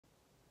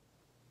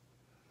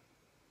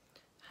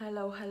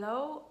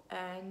Hello,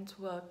 and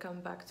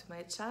welcome back to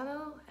my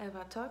channel,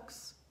 Eva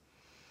Talks.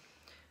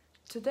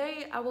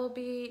 Today I will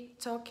be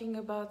talking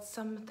about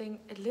something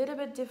a little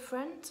bit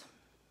different,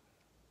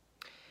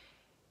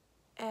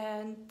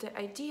 and the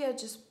idea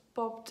just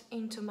popped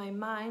into my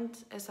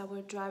mind as I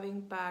was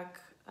driving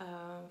back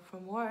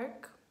from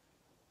work.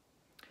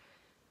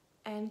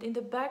 And in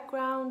the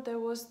background there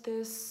was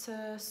this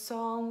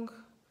song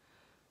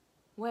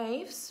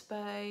Waves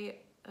by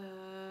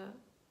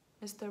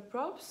Mr.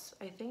 Probst,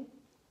 I think.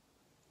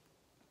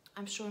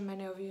 I'm sure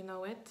many of you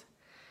know it.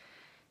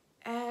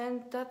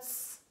 And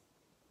that's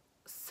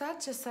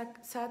such a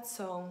sad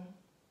song.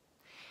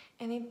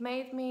 And it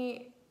made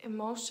me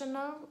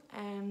emotional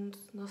and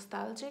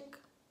nostalgic.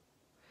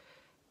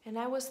 And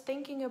I was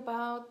thinking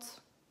about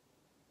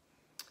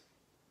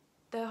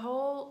the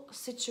whole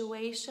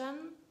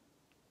situation,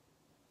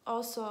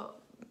 also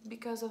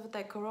because of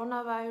the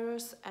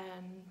coronavirus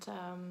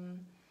and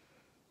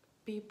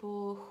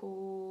people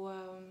who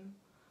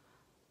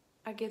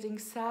are getting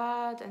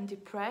sad and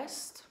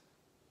depressed.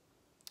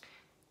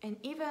 And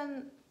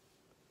even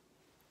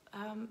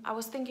I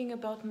was thinking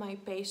about my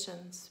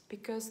patients,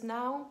 because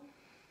now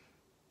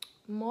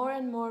more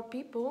and more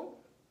people,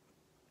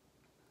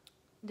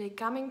 they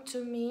coming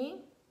to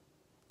me,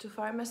 to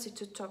pharmacy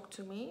to talk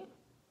to me,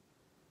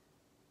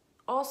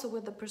 also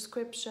with the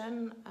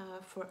prescription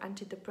for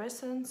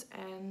antidepressants.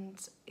 And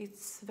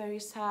it's very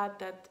sad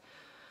that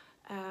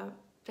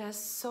there's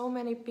so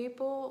many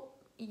people,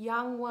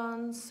 young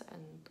ones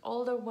and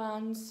older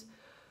ones,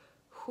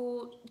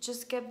 who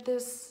just get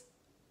this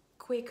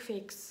quick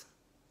fix.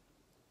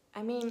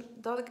 I mean,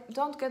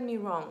 don't get me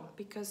wrong,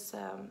 because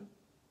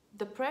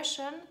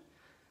depression,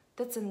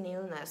 that's an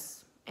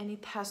illness and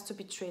it has to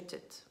be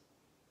treated.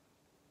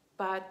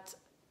 But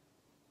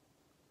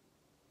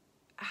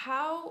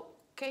how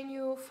can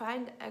you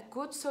find a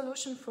good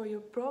solution for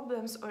your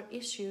problems or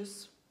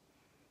issues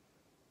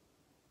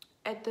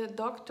at the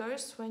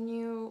doctor's when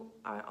you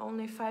are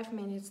only 5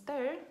 minutes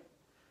there,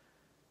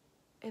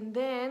 and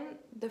then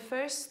the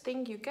first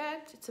thing you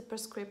get, it's a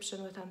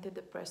prescription with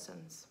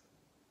antidepressants?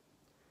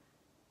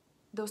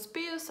 Those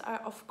pills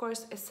are of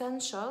course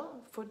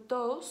essential for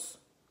those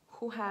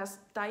who has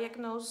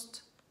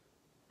diagnosed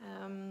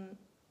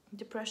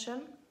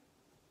depression,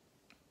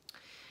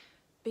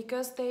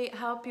 because they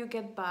help you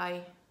get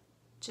by,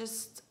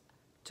 just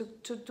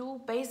to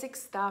do basic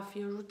stuff,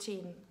 your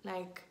routine,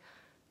 like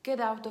get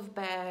out of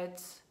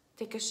bed,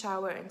 take a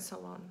shower and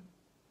so on.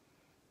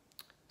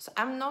 So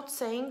I'm not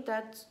saying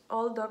that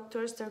all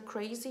doctors, they're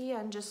crazy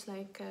and just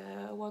like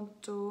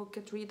want to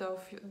get rid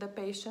of the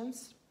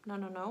patients.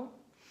 No.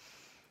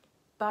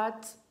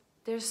 But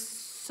there's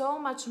so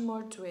much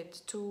more to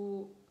it,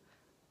 to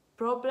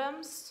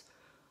problems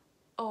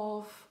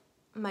of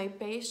my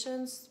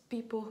patients,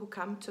 people who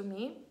come to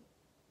me,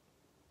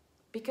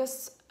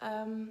 because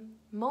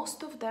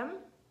most of them,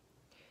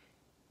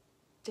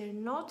 they're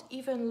not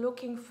even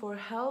looking for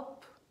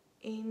help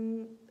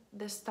in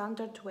the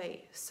standard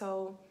way.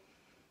 So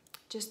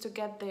just to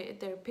get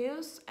their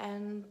pills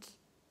and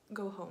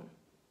go home.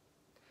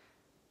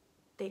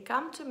 They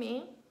come to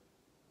me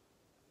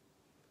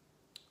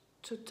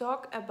to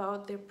talk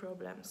about their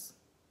problems,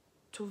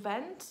 to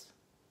vent,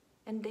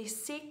 and they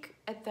seek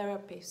a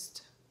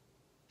therapist.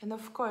 And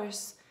of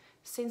course,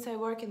 since I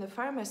work in the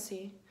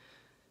pharmacy,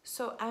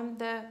 so I'm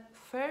the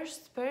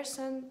first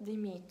person they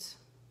meet.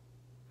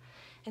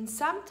 And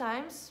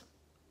sometimes,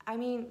 I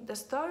mean, the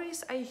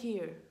stories I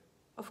hear,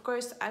 of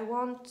course, I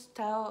won't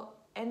tell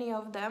any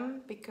of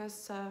them,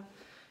 because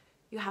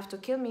you have to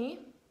kill me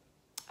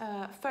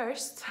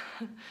first.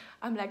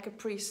 I'm like a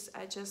priest,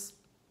 I just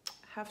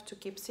have to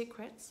keep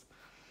secrets.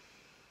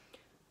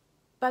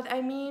 But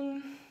I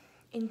mean,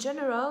 in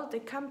general, they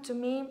come to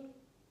me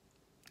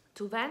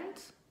to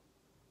vent,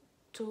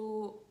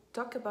 to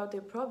talk about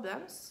their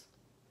problems.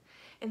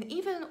 And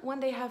even when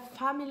they have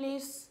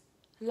families,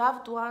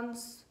 loved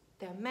ones,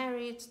 they're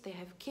married, they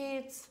have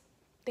kids,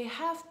 they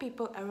have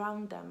people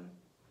around them.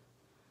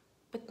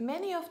 But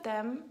many of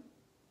them,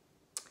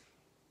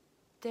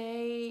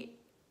 they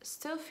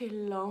still feel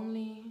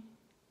lonely,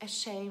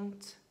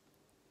 ashamed.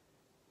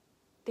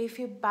 They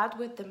feel bad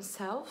with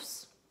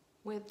themselves,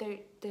 with their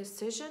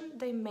decision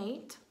they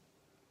made.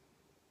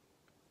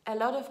 A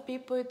lot of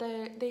people,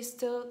 they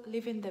still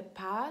live in the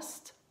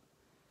past,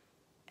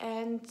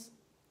 and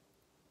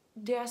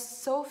they are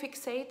so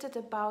fixated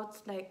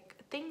about like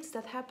things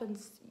that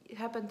happened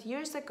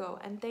years ago,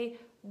 and they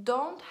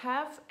don't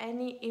have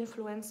any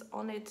influence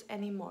on it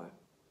anymore.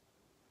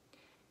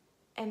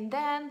 And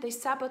then they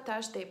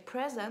sabotage their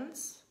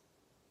present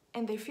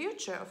and their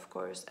future, of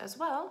course, as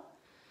well,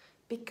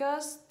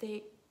 because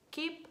they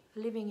keep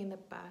living in the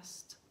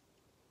past.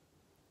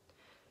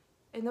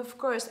 And of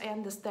course, I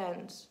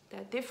understand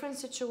there are different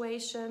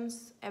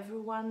situations,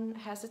 everyone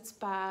has its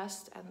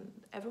past and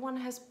everyone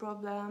has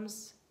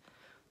problems.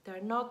 There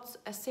are not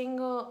a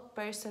single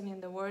person in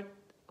the world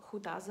who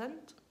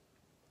doesn't.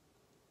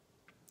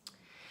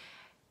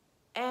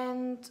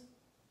 And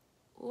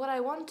what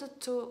I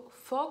wanted to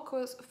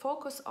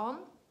focus on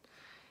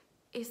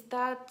is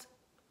that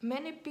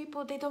many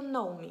people, they don't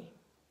know me,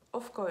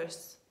 of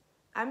course.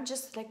 I'm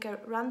just like a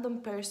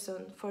random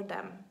person for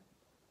them.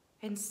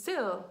 And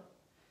still,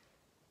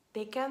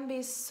 they can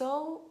be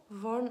so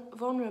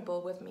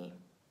vulnerable with me.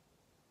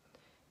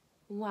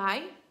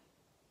 Why?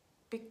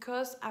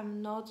 Because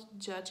I'm not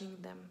judging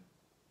them.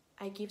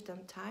 I give them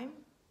time.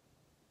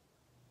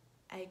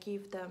 I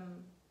give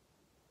them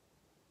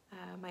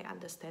my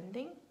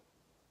understanding.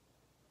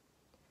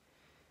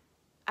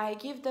 I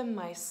give them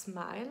my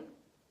smile.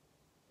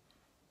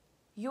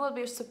 You will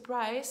be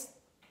surprised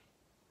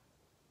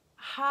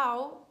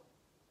how,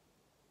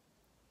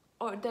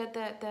 or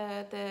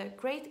the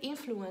great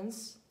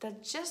influence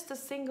that just a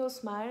single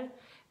smile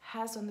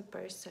has on the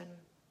person.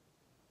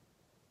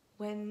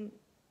 When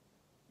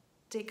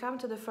they come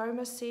to the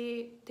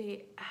pharmacy,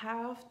 they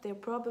have their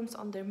problems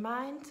on their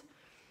mind.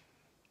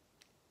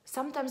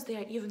 Sometimes they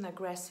are even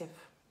aggressive.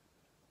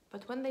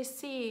 But when they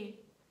see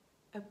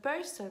a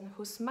person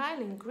who's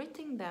smiling,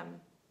 greeting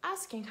them,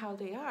 asking how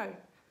they are,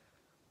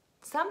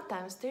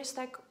 sometimes there's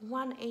like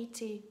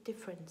 180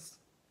 difference.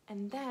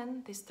 And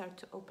then they start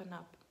to open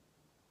up.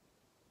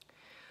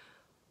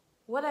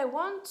 What I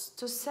want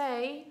to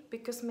say,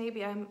 because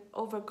maybe I'm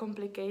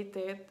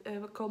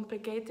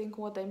complicating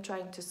what I'm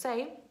trying to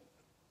say,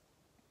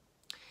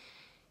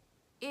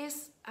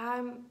 is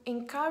I'm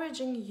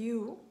encouraging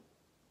you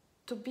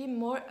to be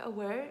more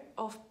aware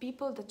of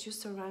people that you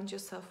surround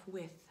yourself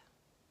with.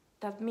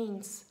 That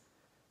means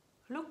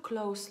look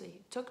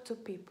closely, talk to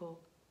people,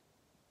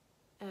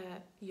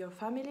 your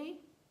family,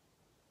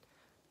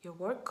 your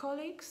work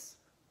colleagues,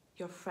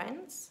 your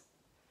friends,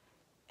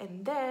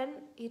 and then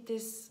it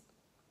is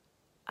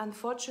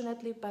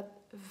unfortunately but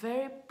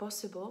very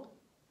possible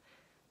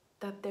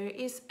that there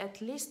is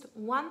at least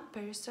one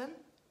person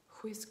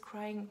who is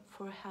crying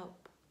for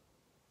help.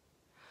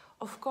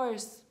 Of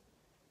course,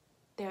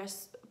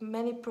 there's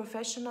many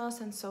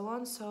professionals and so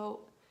on,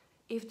 so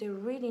if they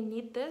really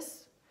need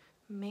this,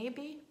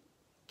 maybe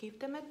give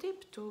them a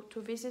tip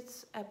to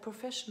visit a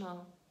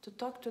professional, to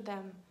talk to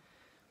them,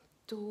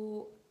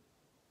 to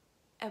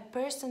a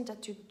person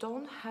that you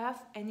don't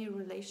have any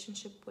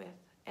relationship with,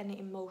 any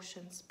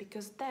emotions,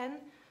 because then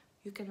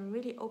you can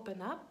really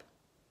open up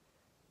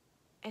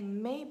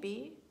and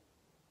maybe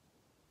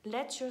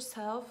let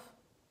yourself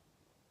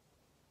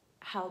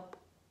help.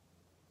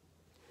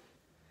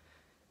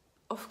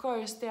 Of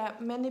course, there are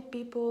many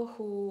people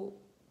who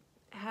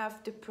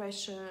have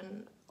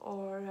depression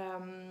or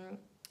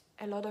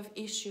a lot of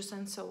issues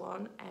and so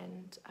on.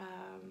 And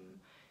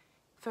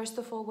first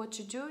of all, what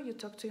you do, you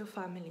talk to your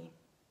family.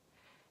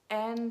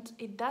 And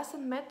it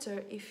doesn't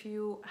matter if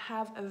you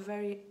have a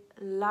very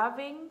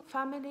loving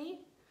family.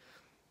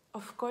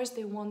 Of course,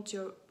 they want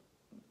your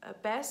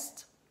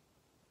best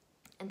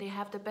and they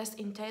have the best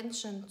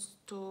intentions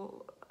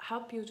to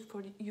help you,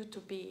 for you to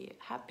be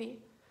happy.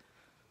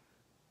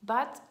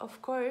 But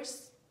of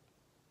course,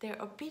 their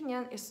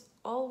opinion is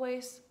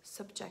always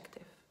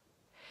subjective.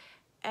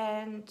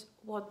 And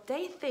what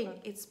they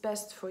think is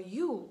best for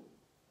you,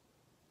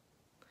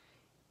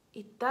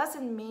 it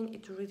doesn't mean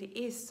it really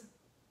is,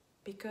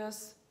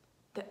 because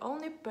the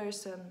only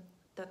person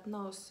that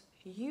knows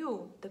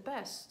you the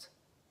best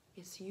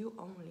is you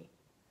only.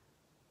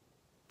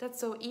 That's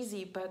so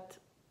easy, but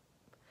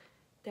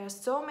there are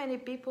so many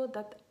people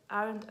that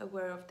aren't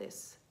aware of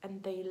this,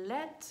 and they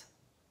let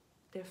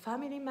their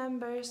family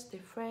members,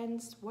 their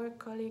friends, work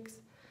colleagues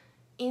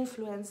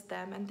influence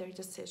them and their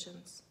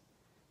decisions.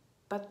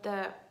 But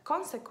the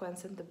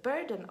consequence and the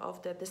burden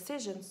of the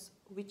decisions,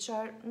 which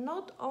are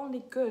not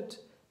only good,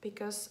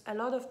 because a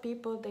lot of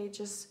people, they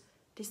just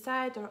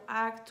decide or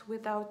act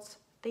without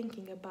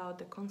thinking about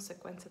the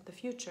consequence of the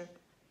future.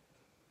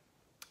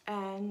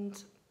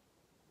 And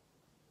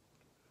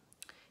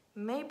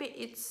maybe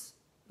it's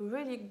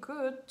really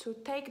good to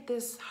take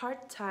this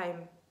hard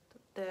time,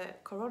 the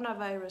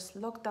coronavirus,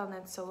 lockdown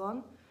and so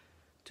on,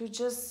 to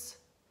just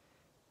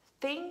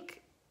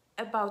think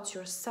about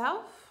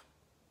yourself.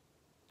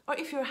 Or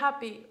if you're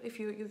happy, if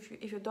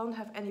you don't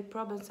have any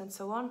problems and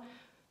so on,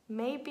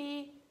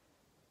 maybe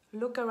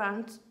look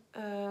around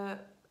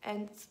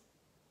and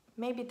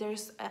maybe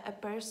there's a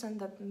person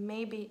that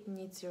maybe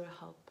needs your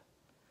help.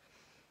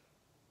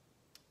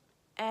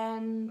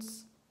 And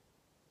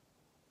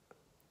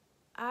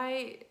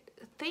I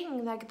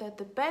think like that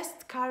the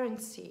best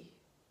currency,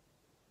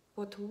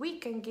 what we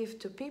can give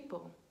to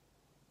people,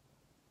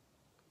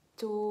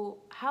 to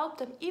help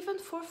them even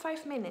for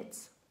 5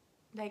 minutes,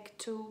 like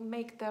to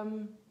make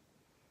them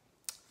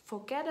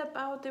forget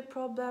about their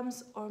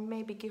problems or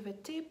maybe give a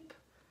tip.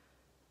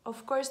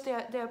 Of course,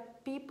 there are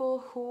people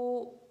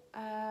who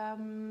are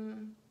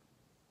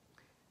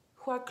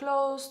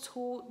closed,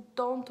 who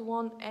don't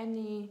want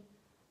any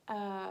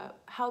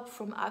help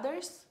from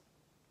others,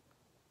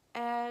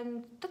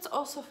 and that's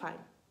also fine.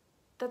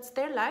 That's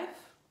their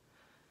life,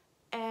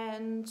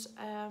 and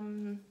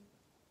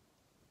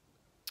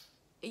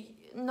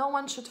no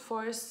one should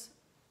force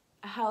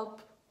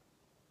help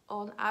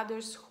on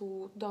others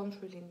who don't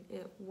really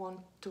want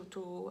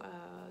to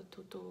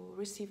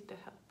receive the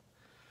help.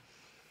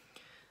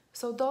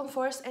 So don't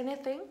force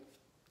anything.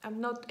 I'm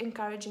not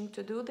encouraging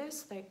to do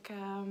this, like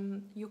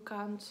you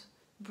can't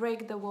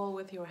break the wall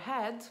with your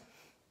head,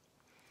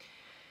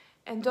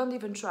 and don't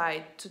even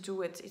try to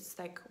do it, it's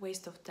like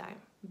waste of time.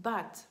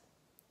 But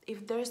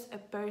if there's a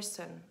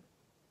person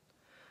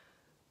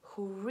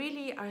who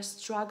really are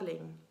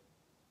struggling,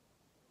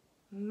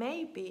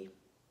 maybe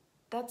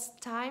that's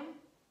time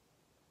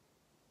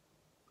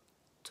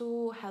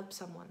to help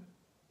someone.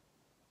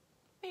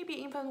 Maybe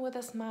even with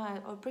a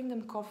smile, or bring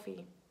them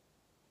coffee,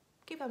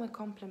 give them a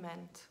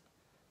compliment.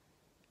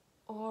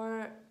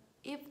 Or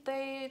if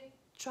they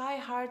try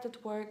hard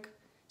at work,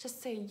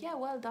 just say, yeah,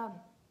 well done,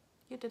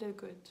 you did it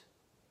good.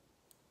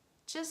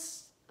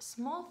 Just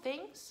small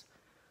things,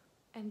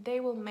 and they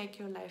will make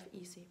your life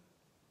easy.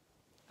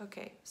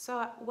 Okay,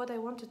 so what I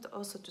wanted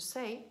also to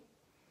say,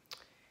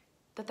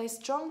 that I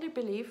strongly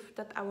believe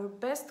that our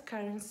best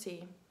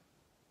currency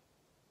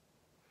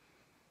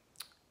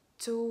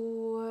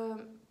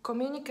to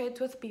communicate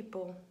with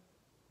people,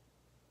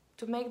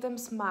 to make them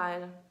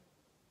smile,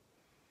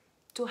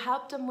 to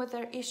help them with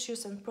their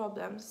issues and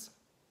problems,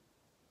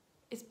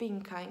 is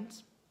being kind,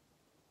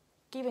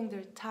 giving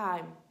their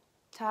time.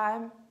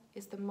 Time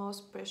is the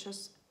most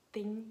precious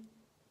thing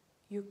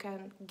you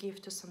can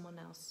give to someone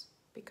else,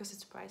 because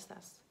it's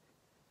priceless.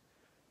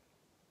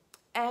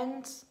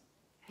 And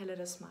a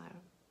little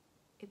smile.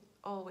 It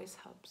always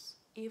helps,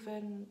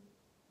 even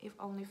if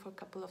only for a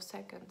couple of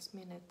seconds,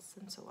 minutes,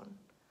 and so on.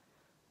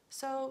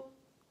 So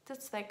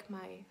that's like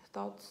my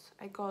thoughts.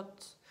 I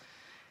got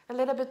a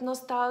little bit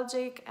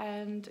nostalgic,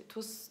 and it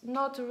was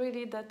not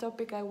really the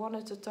topic I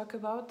wanted to talk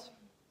about.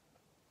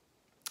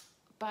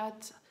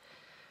 But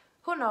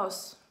who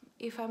knows?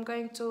 If I'm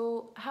going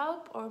to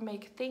help or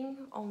make thing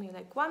only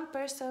like one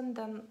person,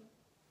 then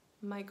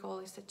my goal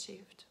is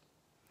achieved.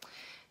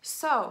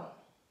 So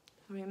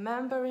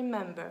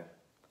remember,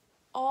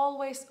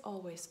 always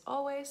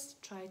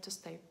try to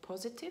stay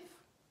positive.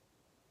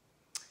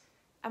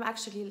 I'm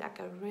actually like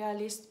a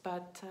realist,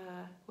 but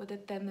with a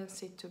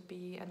tendency to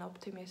be an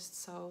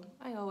optimist, so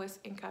I always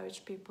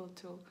encourage people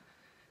to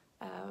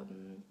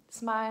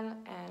smile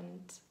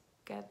and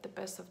get the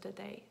best of the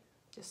day,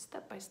 just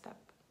step by step.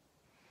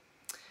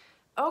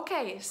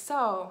 Okay,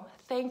 so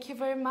thank you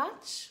very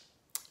much.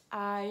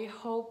 I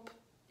hope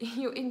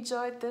you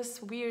enjoyed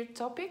this weird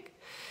topic,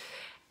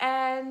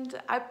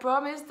 and I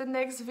promise the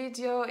next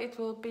video it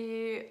will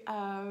be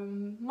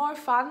more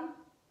fun,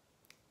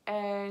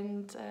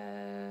 and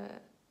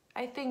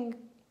I think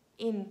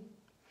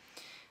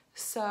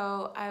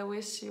so I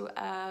wish you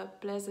a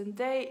pleasant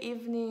day,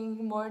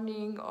 evening,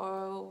 morning,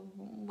 or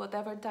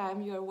whatever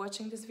time you are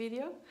watching this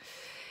video,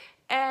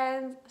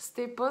 and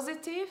stay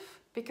positive,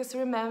 because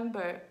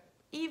remember,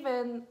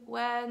 even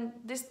when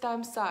this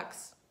time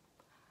sucks,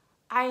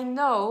 I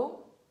know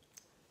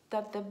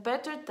that the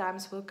better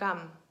times will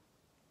come.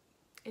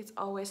 It's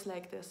always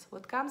like this.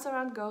 What comes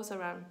around goes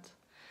around.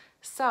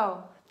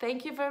 So,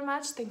 thank you very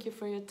much. Thank you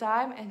for your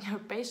time and your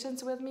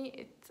patience with me.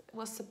 It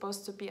was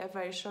supposed to be a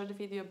very short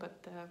video,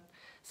 but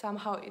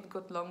somehow it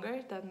got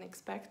longer than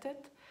expected.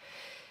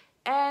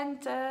 And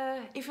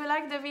if you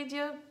like the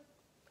video,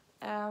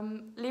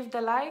 leave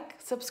the like,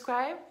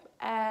 subscribe,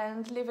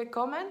 and leave a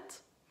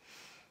comment.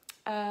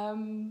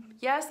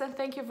 Yes, and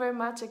thank you very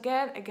much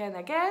again.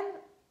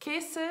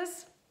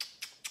 Kisses,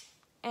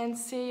 and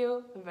see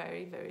you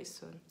very, very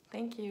soon.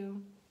 Thank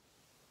you.